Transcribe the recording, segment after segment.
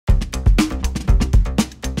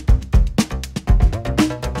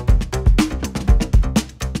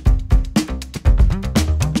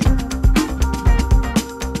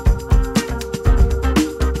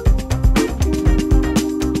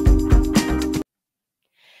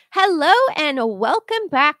Hello and welcome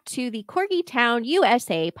back to the Corgi Town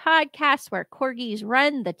USA podcast where corgis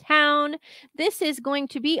run the town. This is going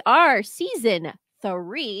to be our season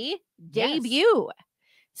 3 debut.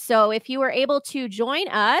 So if you were able to join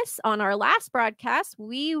us on our last broadcast,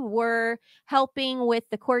 we were helping with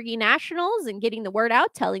the Corgi Nationals and getting the word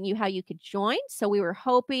out, telling you how you could join. So we were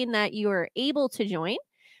hoping that you were able to join.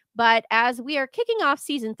 But as we are kicking off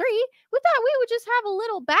season 3, we thought we would just have a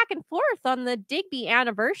little back and forth on the Digby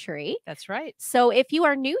anniversary. That's right. So if you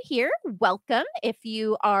are new here, welcome. If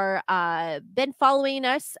you are been following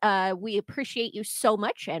us, we appreciate you so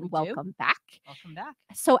much and welcome back. Welcome back.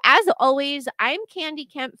 So as always, I'm Candie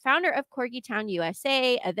Kemp, founder of Corgi Town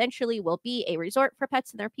USA. Eventually we'll be a resort for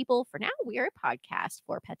pets and their people. For now, we are a podcast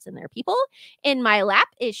for pets and their people. In my lap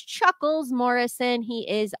is Chuckles Morrison. He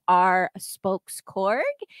is our spokescorg.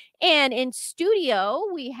 And in studio,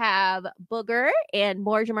 we have Booger and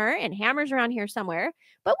Mortimer and Hammer's around here somewhere.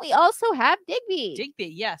 But we also have Digby. Digby,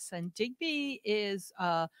 yes. And Digby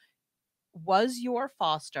was your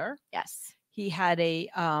foster. Yes. He had a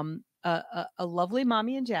lovely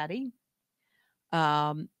mommy and daddy.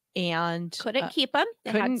 And couldn't keep him.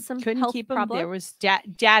 They had some health keep him. problems. There was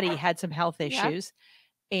daddy had some health issues,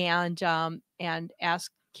 and asked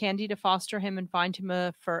Candie to foster him and find him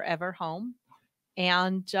a forever home.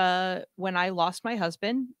 And when I lost my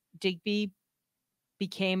husband, Digby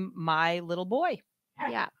became my little boy.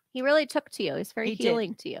 Yeah, he really took to you. He's very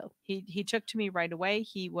healing to you. He took to me right away.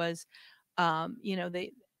 He was, there's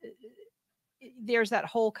that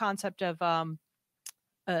whole concept of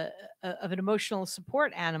an emotional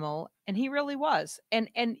support animal, and he really was. And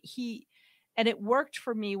it worked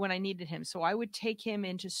for me when I needed him. So I would take him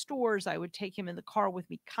into stores. I would take him in the car with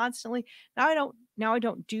me constantly. Now I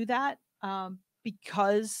don't do that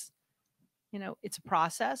because it's a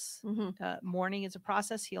process. Mourning is a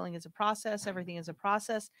process. Healing is a process. Everything is a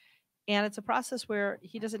process. And it's a process where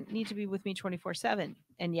he doesn't need to be with me 24/7.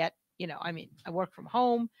 And yet, I work from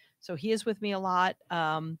home, so he is with me a lot.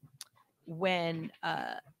 When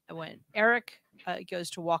Eric goes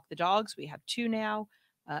to walk the dogs, we have 2 now,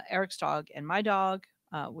 Eric's dog and my dog,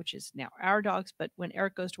 which is now our dogs. But when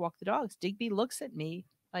Eric goes to walk the dogs, Digby looks at me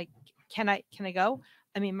like, can I go?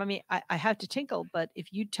 I mean, mommy, I have to tinkle, but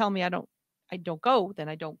if you tell me I don't go, then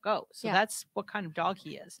I don't go. So that's what kind of dog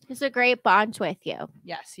he is. He's a great bond with you.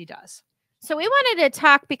 Yes, he does. So we wanted to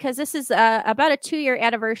talk because this is about a 2-year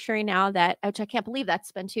anniversary now which I can't believe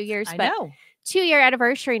that's been 2 years. I know. 2-year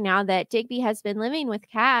anniversary now that Digby has been living with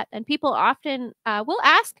Kat, and people often will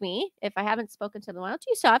ask me if I haven't spoken to them. Well, do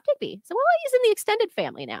you still have Digby? So, well, he's in the extended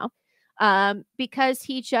family now, because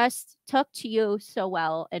he just took to you so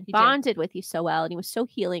well and bonded with you so well, and he was so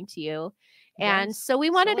healing to you. And so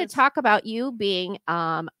we wanted to talk about you being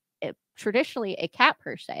traditionally a cat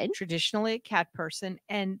person.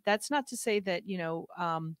 And that's not to say that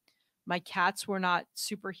my cats were not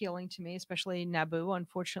super healing to me, especially Naboo.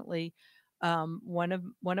 Unfortunately, one of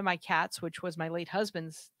my cats, which was my late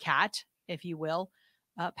husband's cat, if you will,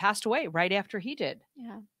 passed away right after he did.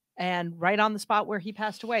 Yeah. And right on the spot where he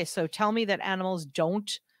passed away. So tell me that animals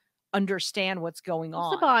don't understand what's going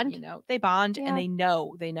on. It's a bond. They bond and they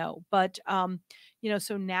know. But so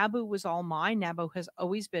Naboo was all mine. Naboo has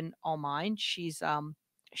always been all mine. She's a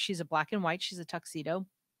black and white. She's a tuxedo.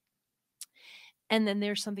 And then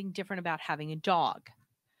there's something different about having a dog.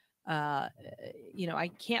 I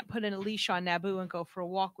can't put in a leash on Naboo and go for a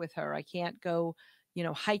walk with her. I can't go,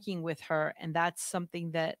 hiking with her. And that's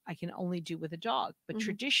something that I can only do with a dog. But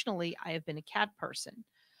traditionally, I have been a cat person.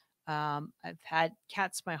 I've had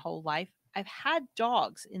cats my whole life. I've had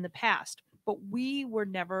dogs in the past, but we were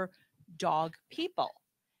never dog people.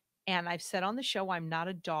 And I've said on the show, I'm not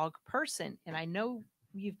a dog person. And I know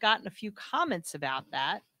you've gotten a few comments about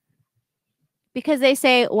that. Because they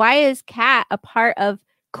say, why is Kat a part of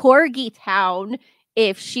Corgi Town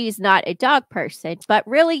if she's not a dog person? But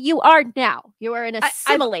really, you are now. You are an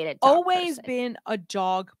assimilated I've dog always person. been a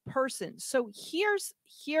dog person. So here's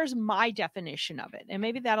my definition of it. And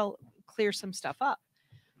maybe that'll clear some stuff up.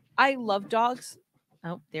 I love dogs.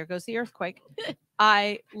 Oh, there goes the earthquake.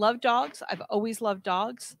 I love dogs. I've always loved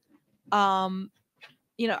dogs.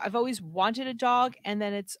 I've always wanted a dog, and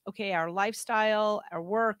then it's okay. Our lifestyle, our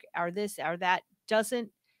work, our this, our that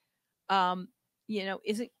doesn't,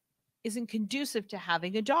 isn't conducive to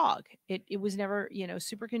having a dog. It was never,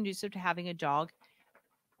 super conducive to having a dog.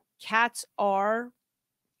 Cats are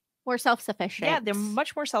more self-sufficient. Yeah, they're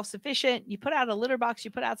much more self-sufficient. You put out a litter box,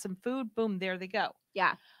 you put out some food, boom, there they go.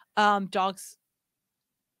 Yeah. Dogs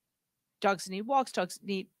need walks, dogs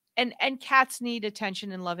need and cats need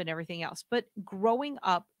attention and love and everything else. But growing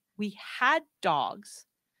up, we had dogs.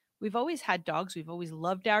 We've always had dogs. We've always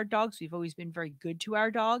loved our dogs. We've always been very good to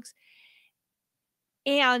our dogs.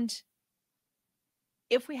 And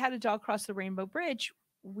if we had a dog cross the Rainbow Bridge,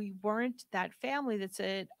 we weren't that family that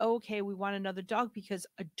said, oh, okay, we want another dog, because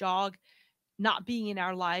a dog not being in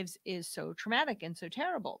our lives is so traumatic and so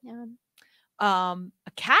terrible. Yeah.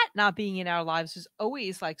 A cat not being in our lives is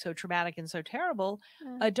always like so traumatic and so terrible.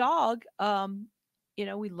 Yeah. A dog,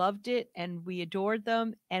 we loved it and we adored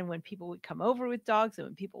them. And when people would come over with dogs and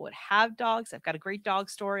when people would have dogs, I've got a great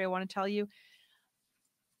dog story I want to tell you.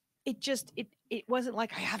 It wasn't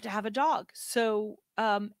like I have to have a dog. So,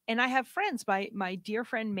 and I have friends, my dear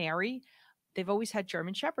friend Mary, they've always had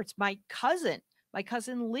German Shepherds. My cousin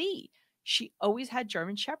Lee, she always had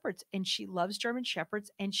German Shepherds and she loves German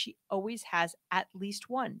Shepherds and she always has at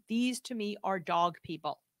least one. These to me are dog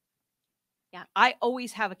people. Yeah. I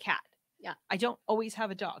always have a cat. Yeah. I don't always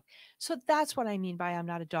have a dog. So that's what I mean by I'm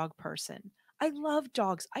not a dog person. I love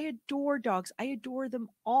dogs. I adore dogs. I adore them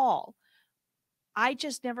all. I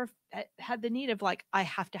just never had the need of like, I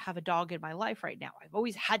have to have a dog in my life right now. I've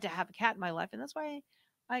always had to have a cat in my life. And that's why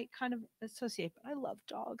I kind of associate, but I love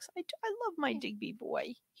dogs. I love my Digby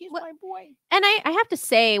boy. He's my boy. And I have to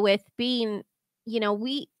say, with being,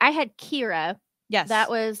 I had Kira. Yes. That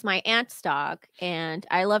was my aunt's dog. And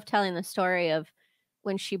I love telling the story of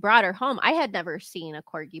when she brought her home. I had never seen a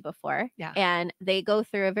Corgi before. Yeah. And they go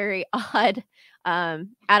through a very odd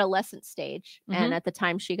adolescent stage. Mm-hmm. And at the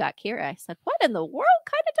time she got Kira, I said, what in the world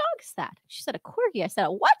kind of dog is that? She said, a Corgi. I said,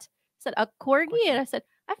 a what? I said, a Corgi? And I said,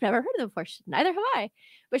 I've never heard of them before. She said, neither have I.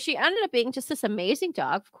 But she ended up being just this amazing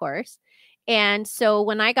dog, of course. And so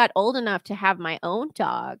when I got old enough to have my own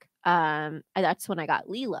dog, that's when I got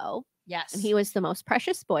Lilo. Yes. And he was the most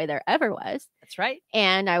precious boy there ever was. That's right.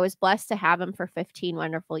 And I was blessed to have him for 15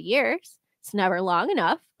 wonderful years. It's never long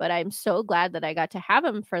enough, but I'm so glad that I got to have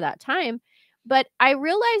him for that time. But I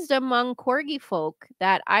realized among Corgi folk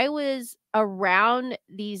that I was around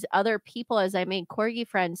these other people as I made Corgi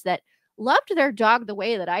friends that loved their dog the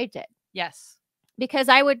way that I did. Yes. Because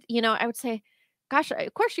I would say, gosh,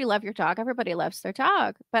 of course you love your dog. Everybody loves their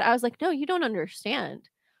dog. But I was like, no, you don't understand.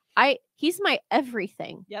 He's my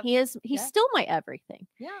everything. Yep. He's still my everything.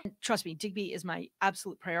 Yeah. Trust me, Digby is my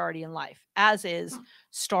absolute priority in life, as is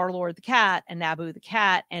Star-Lord the cat and Naboo the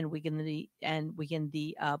cat and Wiggin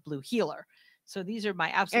the blue healer. So these are my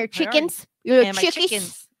absolute chickens. And my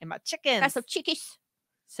chickens. And my chickens. Got some chickies.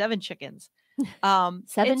 7 chickens.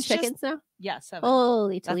 7 chickens now? Yeah, 7.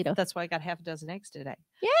 Holy Toledo. That's why I got half a dozen eggs today.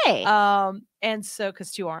 Yay. And so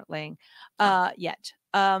because 2 aren't laying yet.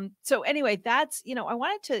 So anyway, that's, I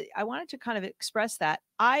wanted to kind of express that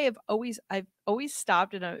I've always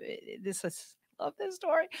stopped, and love this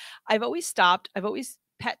story. I've always stopped. I've always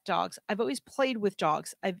pet dogs. I've always played with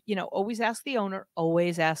dogs. I've, always ask the owner.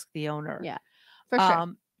 Yeah, for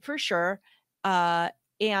sure. For sure.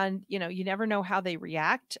 And you never know how they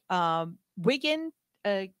react. Wiggin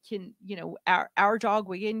can, our dog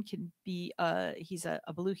Wiggin can be he's a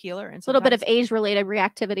blue healer, and a little bit of age related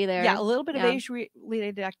reactivity there. Yeah, a little bit of age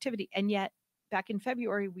related activity. And yet back in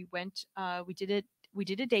February we went we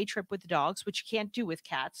did a day trip with the dogs, which you can't do with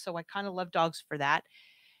cats, so I kind of love dogs for that.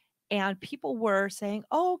 And people were saying,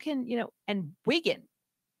 oh, and Wiggin,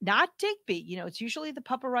 not Digby, it's usually the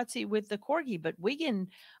paparazzi with the Corgi, but Wiggin,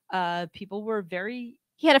 people were very.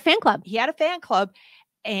 He had a fan club.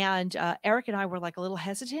 And Eric and I were like a little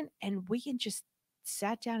hesitant, and Wiggin just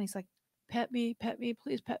sat down. He's like, pet me,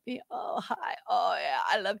 please pet me. Oh, hi. Oh, yeah,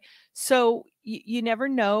 I love you. So you never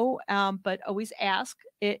know, but always ask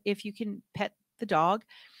if you can pet the dog.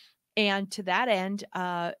 And to that end,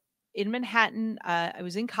 in Manhattan, I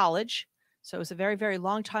was in college. So it was a very, very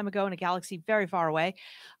long time ago in a galaxy very far away.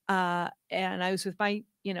 And I was with my,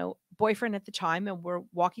 boyfriend at the time, and we're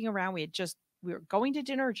walking around. We were going to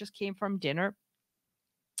dinner, just came from dinner.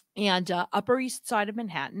 And Upper East Side of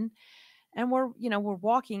Manhattan, and we're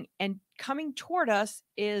walking, and coming toward us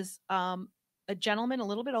is a gentleman a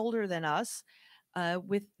little bit older than us,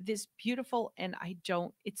 with this beautiful, and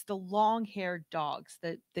it's the long-haired dogs,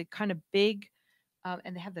 the kind of big,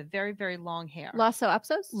 and they have the very, very long hair. Lhasa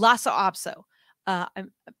Apsos.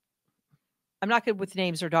 I'm not good with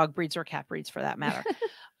names or dog breeds or cat breeds for that matter.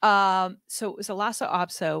 So it was a Lhasa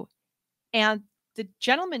Apso, and the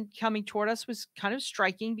gentleman coming toward us was kind of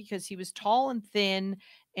striking because he was tall and thin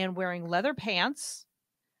and wearing leather pants,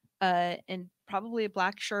 and probably a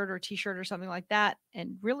black shirt or t-shirt or something like that,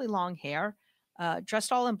 and really long hair,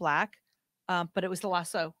 dressed all in black. But it was the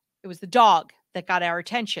lasso. It was the dog that got our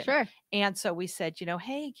attention. Sure. And so we said,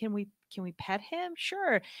 hey, can we pet him?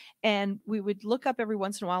 Sure. And we would look up every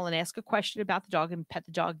once in a while and ask a question about the dog and pet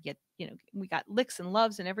the dog. We got licks and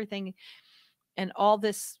loves and everything and all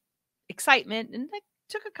this excitement, and that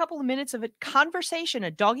took a couple of minutes of a conversation,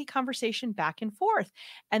 a doggy conversation back and forth.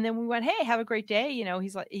 And then we went, hey, have a great day.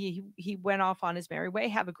 He's like, he went off on his merry way.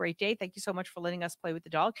 Have a great day. Thank you so much for letting us play with the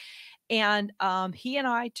dog. And he and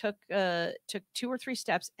I took 2 or 3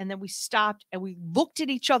 steps, and then we stopped and we looked at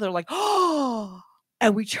each other like, oh,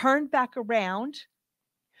 and we turned back around.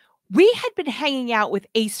 We had been hanging out with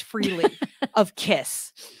Ace Frehley of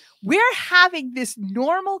Kiss. We're having this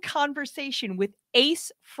normal conversation with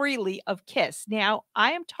Ace Frehley of Kiss. Now,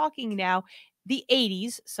 I am talking now the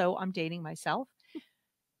 80s, so I'm dating myself.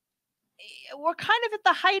 We're kind of at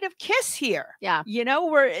the height of Kiss here. Yeah.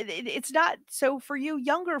 It's not. So for you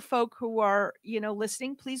younger folk who are,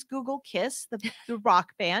 listening, please Google Kiss, the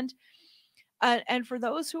rock band. And for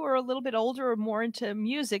those who are a little bit older or more into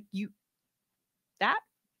music,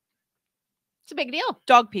 it's a big deal.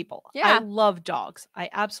 Dog people. Yeah. I love dogs. I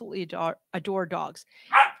absolutely adore dogs.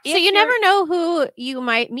 So you never know who you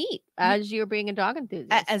might meet as you're being a dog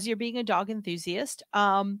enthusiast. As you're being a dog enthusiast.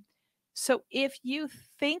 So if you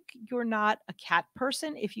think you're not a cat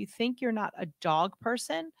person, if you think you're not a dog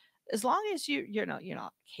person, as long as you're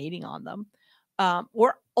not hating on them,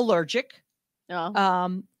 or allergic.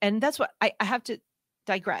 Oh. And that's what I have to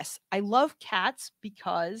digress. I love cats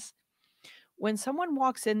because when someone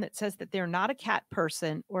walks in that says that they're not a cat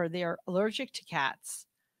person or they're allergic to cats,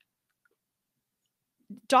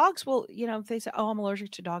 dogs will, if they say, oh, I'm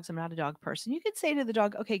allergic to dogs, I'm not a dog person, you could say to the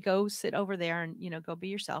dog, okay, go sit over there and, go be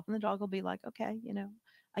yourself. And the dog will be like, okay,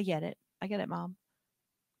 I get it, mom.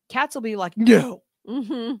 Cats will be like, no,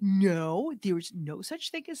 no, there's no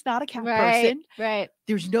such thing as not a cat person. Right.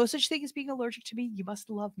 There's no such thing as being allergic to me. You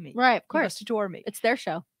must love me. Right. Of course. You must adore me. It's their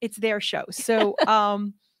show. So,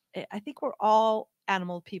 I think we're all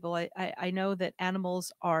animal people. I know that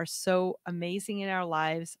animals are so amazing in our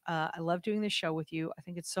lives. I love doing this show with you. I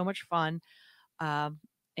think it's so much fun. And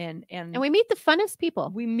we meet the funnest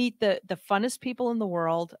people. We meet the funnest people in the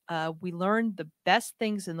world. We learn the best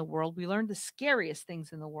things in the world. We learn the scariest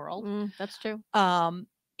things in the world. That's true.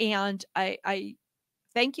 And I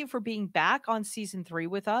thank you for being back on season 3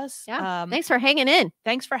 with us. Yeah. Thanks for hanging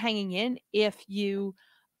in. If you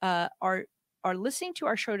are listening to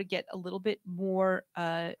our show to get a little bit more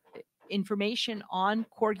information on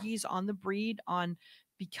corgis, on the breed, on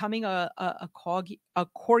becoming a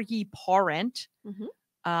corgi parent,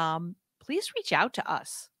 please reach out to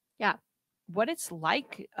us. Yeah. What it's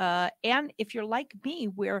like. And if you're like me,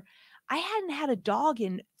 where I hadn't had a dog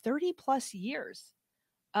in 30 plus years.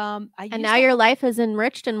 And now your life is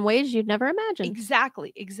enriched in ways you'd never imagined.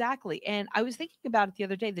 Exactly. And I was thinking about it the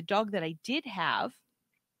other day. The dog that I did have,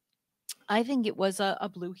 I think it was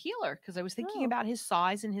a blue heeler, because I was thinking about his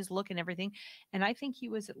size and his look and everything. And I think he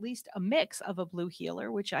was at least a mix of a blue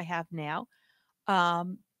heeler, which I have now. My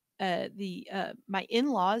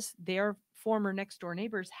in-laws, their former next door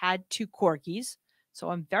neighbors, had 2 corgis. So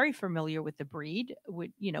I'm very familiar with the breed.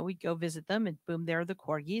 We'd go visit them and boom, there are the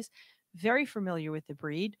corgis. Very familiar with the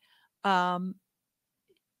breed.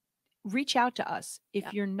 Reach out to us.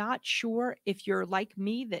 If you're not sure, if you're like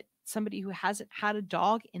me, that somebody who hasn't had a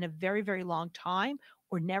dog in a very, very long time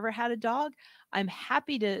or never had a dog, I'm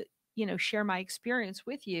happy to, share my experience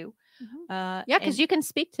with you. Because you can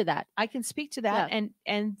speak to that. I can speak to that,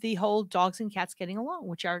 and the whole dogs and cats getting along,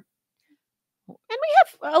 which are, and we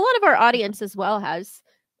have a lot of our audience as well has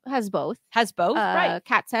both, right?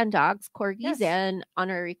 Cats and dogs, corgis and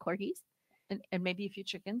honorary corgis. And maybe a few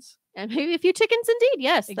chickens. Indeed.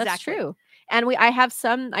 Yes, exactly. That's true. And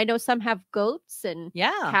I know some have goats and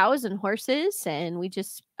cows and horses, and we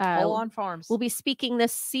just all on farms. We'll be speaking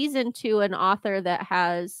this season to an author that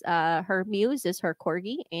has her muse is her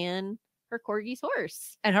corgi and her corgi's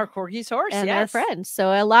horse. And their friends.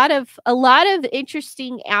 So a lot of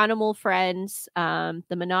interesting animal friends, the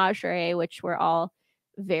menagerie, which we're all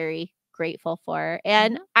very grateful for.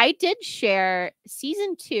 And I did share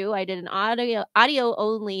season 2. I did an audio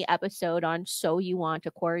only episode on So You Want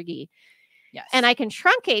a Corgi. Yes. And I can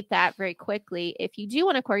truncate that very quickly. If you do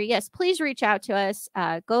want a corgi, yes, please reach out to us.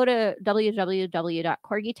 Go to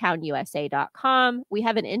www.corgitownusa.com. We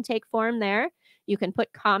have an intake form there. You can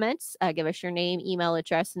put comments, give us your name, email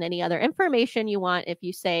address, and any other information you want. If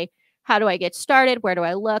you say, how do I get started? Where do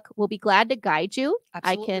I look? We'll be glad to guide you.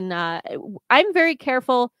 Absolutely. I'm very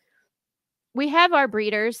careful. We have our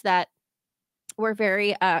breeders that we're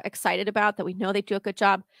very excited about, that we know they do a good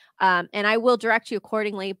job. And I will direct you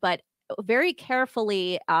accordingly. But very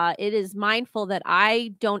carefully. It is mindful that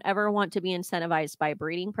I don't ever want to be incentivized by a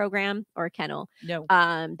breeding program or a kennel. No,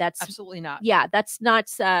 that's absolutely not. Yeah, that's not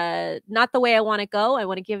the way I want to go. I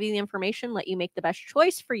want to give you the information, let you make the best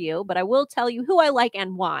choice for you, but I will tell you who I like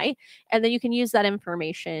and why, and then you can use that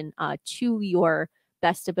information to your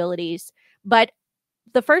best abilities. But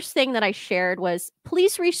the first thing that I shared was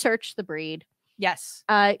please research the breed. Yes.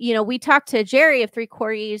 We talked to Jerry of Three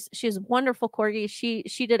Corgis. She's a wonderful corgi.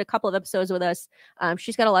 She did a couple of episodes with us.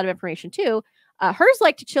 She's got a lot of information too. Hers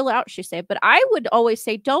like to chill out, she said, but I would always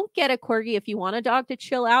say don't get a corgi if you want a dog to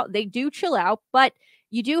chill out. They do chill out, but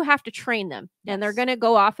you do have to train them, and they're going to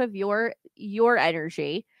go off of your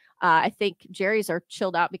energy. I think Jerry's are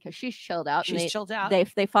chilled out because she's chilled out. She's chilled out.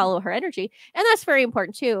 They follow her energy, and that's very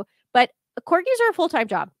important too. But corgis are a full-time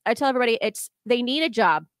job. I tell everybody they need a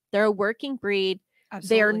job. They're a working breed.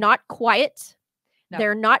 Absolutely. They're not quiet. No.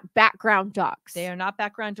 They're not background dogs. They are not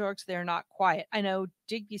background dogs. They're not quiet. I know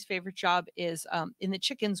Digby's favorite job is in the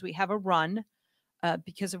chickens. We have a run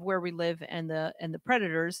because of where we live and the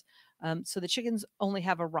predators. So the chickens only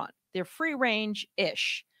have a run. They're free range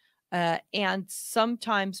ish, and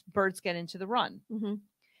sometimes birds get into the run. Mm-hmm.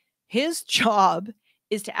 His job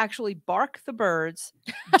is to actually bark the birds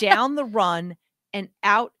down the run and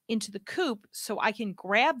out into the coop so I can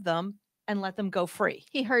grab them and let them go free.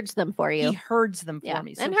 He herds them for you. He herds them for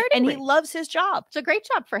me. So, and he loves his job. It's a great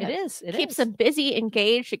job for him. It is. It keeps him busy,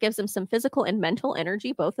 engaged. It gives him some physical and mental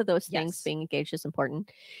energy. Both of those things being engaged is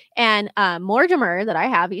important. And Mortimer that I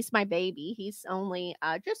have, he's my baby. He's only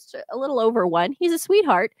just a little over 1. He's a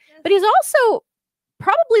sweetheart, but he's also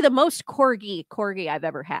probably the most corgi I've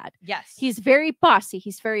ever had. Yes. He's very bossy.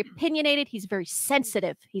 He's very opinionated. He's very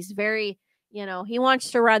sensitive. He's very, he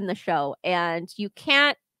wants to run the show, and you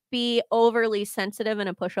can't be overly sensitive and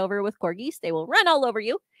a pushover with corgis. They will run all over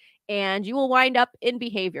you, and you will wind up in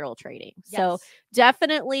behavioral training. Yes. So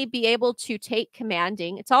definitely be able to take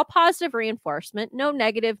commanding. It's all positive reinforcement, no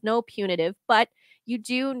negative, no punitive, but you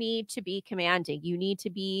do need to be commanding. You need to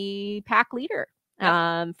be pack leader.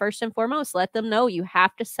 Yep. First and foremost, let them know you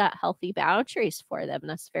have to set healthy boundaries for them.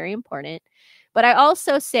 That's very important. But I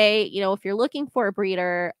also say, if you're looking for a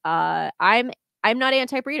breeder, I'm not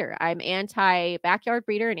anti-breeder. I'm anti-backyard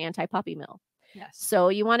breeder and anti-puppy mill. Yes. So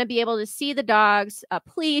you want to be able to see the dogs.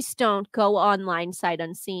 Please don't go online sight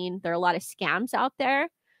unseen. There are a lot of scams out there.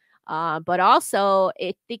 But also,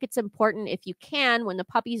 I think it's important, if you can, when the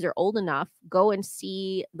puppies are old enough, go and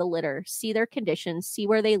see the litter, see their conditions, see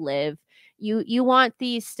where they live. You want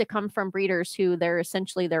these to come from breeders who they're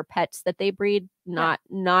essentially their pets that they breed, not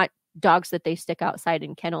dogs that they stick outside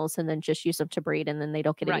in kennels and then just use them to breed, and then they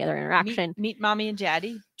don't get any other interaction. Meet mommy and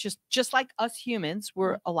daddy, just like us humans.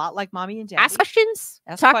 We're a lot like mommy and daddy. Ask questions.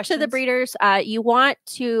 Talk to the breeders. You want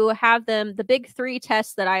to have them, the big 3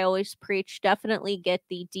 tests that I always preach, definitely get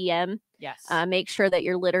the DM. Yes. Make sure that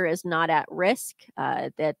your litter is not at risk.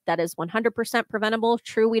 That is 100% preventable.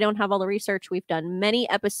 True, we don't have all the research. We've done many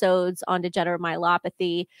episodes on degenerative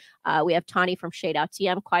myelopathy. We have Tani from Shade Out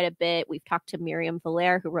DM quite a bit. We've talked to Miriam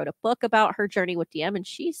Valere, who wrote a book about her journey with DM, and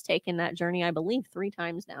she's taken that journey, I believe, 3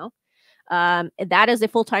 times now. That is a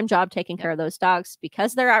full-time job, taking care of those dogs.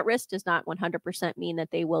 Because they're at risk does not 100% mean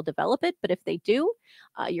that they will develop it. But if they do,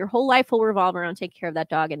 your whole life will revolve around taking care of that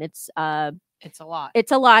dog. And it's a lot.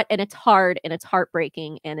 It's a lot, and it's hard, and it's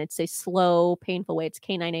heartbreaking, and it's a slow, painful way. It's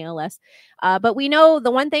canine ALS. But we know,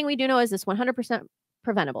 the one thing we do know is it's 100%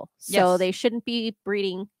 preventable. So they shouldn't be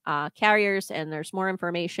breeding carriers, and there's more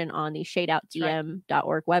information on the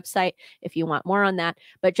shadeoutdm.org website if you want more on that.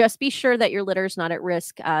 But just be sure that your litter is not at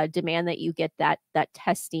risk. Demand that you get that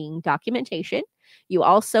testing documentation. You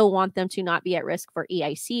also want them to not be at risk for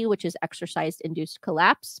EIC, which is exercise-induced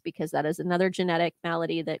collapse, because that is another genetic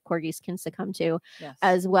malady that corgis can succumb to,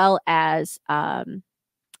 as well as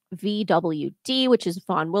VWD, which is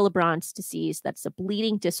von Willebrand's disease. That's a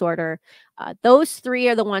bleeding disorder. Those 3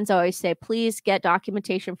 are the ones I always say, please get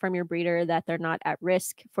documentation from your breeder that they're not at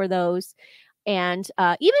risk for those. And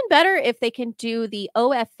even better if they can do the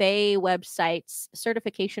OFA website's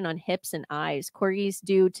certification on hips and eyes. Corgis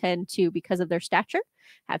do tend to, because of their stature,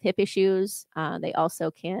 have hip issues. They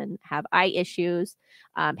also can have eye issues.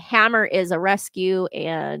 Hammer is a rescue,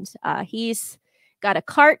 and he's got a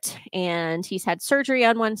cart, and he's had surgery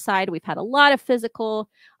on one side. We've had a lot of physical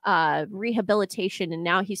rehabilitation, and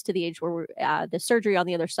now he's to the age where the surgery on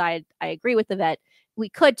the other side, I agree with the vet, we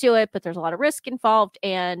could do it, but there's a lot of risk involved,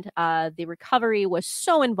 and the recovery was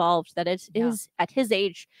so involved that it is, at his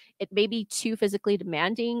age, it may be too physically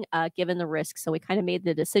demanding given the risk. So we kind of made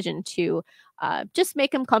the decision to just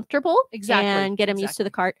make him comfortable and get him used to the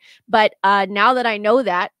cart. But now that I know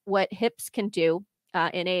that, what hips can do,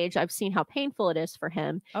 in age, I've seen how painful it is for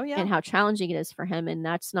him Oh yeah. and how challenging it is for him. And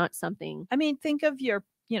that's not something. I mean, think of your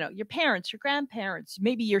parents, your grandparents,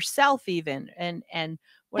 maybe yourself even, and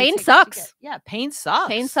what it Pain takes to sucks. get- yeah, pain sucks.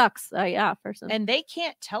 Pain sucks. Yeah, for some. And they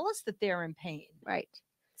can't tell us that they're in pain. Right.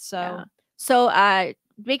 So Yeah. So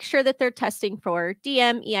make sure that they're testing for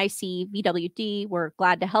DM, EIC, VWD. We're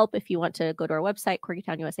glad to help. If you want to go to our website,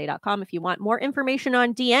 corgitownusa.com. If you want more information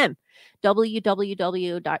on DM,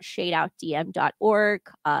 www.shadeoutdm.org.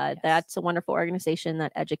 Yes. That's a wonderful organization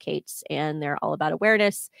that educates, and they're all about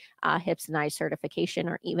awareness. Hips and eyes certification,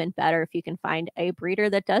 or even better, if you can find a breeder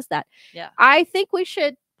that does that. Yeah. I think we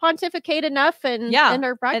should pontificate enough and end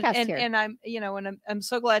our broadcast here. And I'm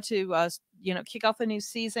so glad to kick off the new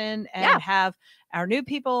season and have our new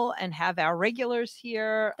people and have our regulars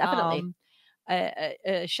here. Definitely.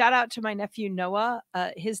 A shout out to my nephew Noah.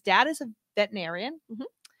 His dad is a veterinarian.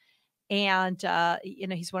 And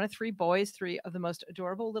he's one of 3 boys, 3 of the most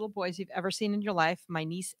adorable little boys you've ever seen in your life. My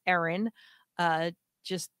niece Erin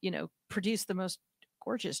just produced the most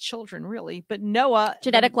gorgeous children, really. But Noah,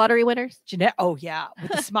 genetic lottery winners. Oh yeah,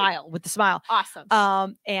 with the smile,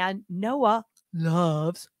 Awesome. And Noah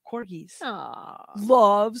loves corgis. Aww.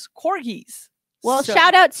 Loves corgis. Well,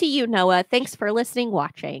 shout out to you, Noah. Thanks for listening,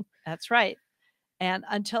 watching. That's right. And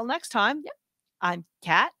until next time, I'm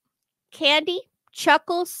Kat, Candie,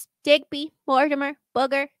 Chuckles, Digby, Mortimer,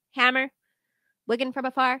 Booger, Hammer, Wiggin from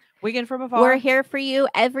afar. We're here for you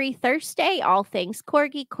every Thursday. All things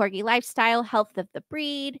corgi lifestyle, health of the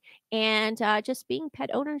breed, and just being pet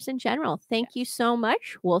owners in general. Thank you so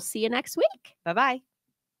much. We'll see you next week. Bye-bye.